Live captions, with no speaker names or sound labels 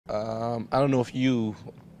I don't know if you,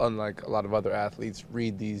 unlike a lot of other athletes,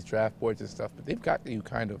 read these draft boards and stuff, but they've got you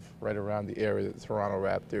kind of right around the area that the Toronto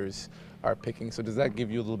Raptors are picking. So does that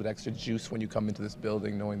give you a little bit extra juice when you come into this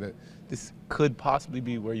building, knowing that this could possibly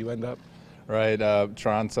be where you end up? Right,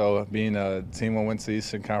 Toronto being a team that went to the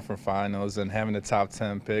Eastern Conference Finals and having the top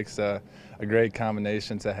 10 picks, a great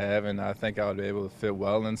combination to have, and I think I would be able to fit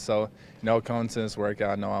well. And so, coming to this workout,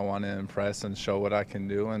 I know I want to impress and show what I can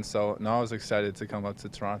do. And so, I was excited to come up to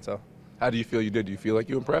Toronto. How do you feel you did? Do you feel like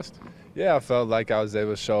you impressed? Yeah, I felt like I was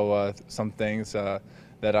able to show some things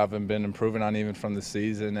that I've been improving on even from the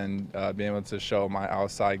season, and being able to show my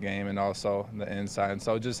outside game and also the inside. And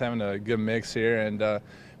so just having a good mix here and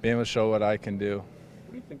being able to show what I can do.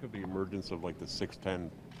 What do you think of the emergence of like the 6'10"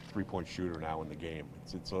 three-point shooter now in the game?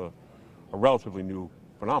 It's a relatively new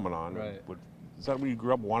phenomenon. Right. But is that what you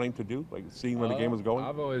grew up wanting to do, like seeing where the game was going?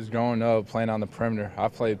 I've always grown up playing on the perimeter. I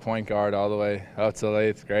played point guard all the way up till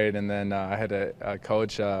 8th grade, and then I had a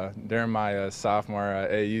coach during my sophomore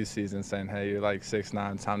AU season saying, "Hey, you're like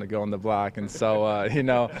 6'9", time to go on the block." And so, I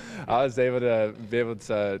was able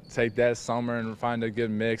to take that summer and find a good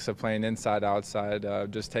mix of playing inside, outside,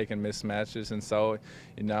 just taking mismatches. And so,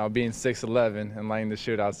 being 6'11" and letting the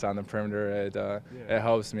shoot outside on the perimeter, it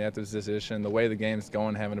helps me at this position. The way the game's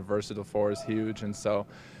going, having a versatile four is huge. And so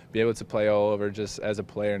be able to play all over just as a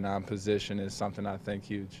player, non-position, is something I think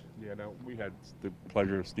huge. Yeah, now we had the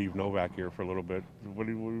pleasure of Steve Novak here for a little bit. What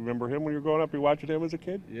do you remember him when you were growing up? You watching him as a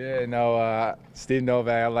kid? Yeah, Steve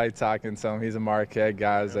Novak, I like talking to him. He's a Marquette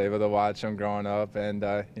guy. I was able to watch him growing up, and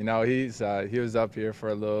he was up here for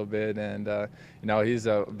a little bit, and he's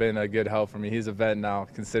been a good help for me. He's a vet now,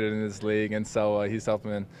 considered in this league, and so he's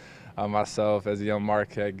helping myself as a young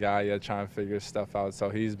Marquette guy, trying to figure stuff out. So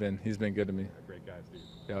he's been good to me. Great guy, Steve.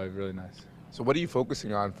 Yeah, really nice. So what are you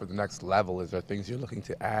focusing on for the next level? Is there things you're looking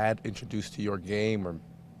to add, introduce to your game, or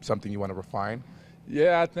something you want to refine?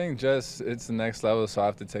 Yeah, I think just it's the next level, so I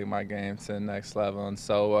have to take my game to the next level. And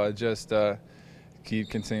so keep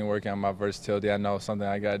continuing working on my versatility. I know something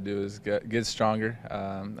I got to do is get stronger.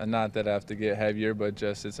 And not that I have to get heavier, but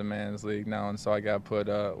just it's a man's league now, and so I got to put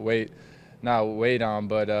not weight on,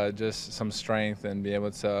 but just some strength and be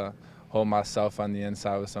able to hold myself on the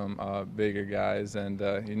inside with some bigger guys, and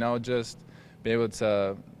just be able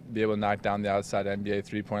to knock down the outside NBA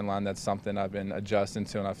three-point line. That's something I've been adjusting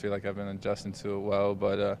to, and I feel like I've been adjusting to it well,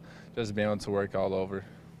 but just being able to work all over.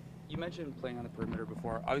 You mentioned playing on the perimeter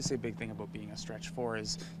before. Obviously, a big thing about being a stretch four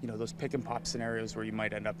is, those pick and pop scenarios where you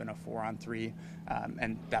might end up in a 4-on-3,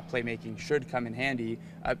 and that playmaking should come in handy.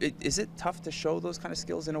 Is it tough to show those kind of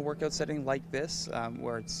skills in a workout setting like this,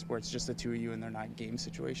 where it's just the two of you and they're not game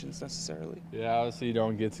situations necessarily? Yeah, obviously you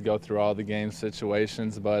don't get to go through all the game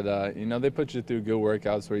situations, but they put you through good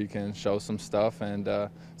workouts where you can show some stuff, and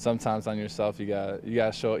sometimes on yourself you got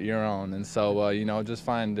to show it your own, and so just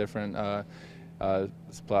find different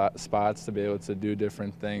spots to be able to do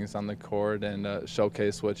different things on the court and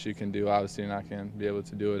showcase what you can do. Obviously, you're not going to be able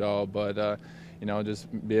to do it all, but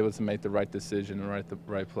just be able to make the right decision and the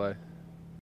right play.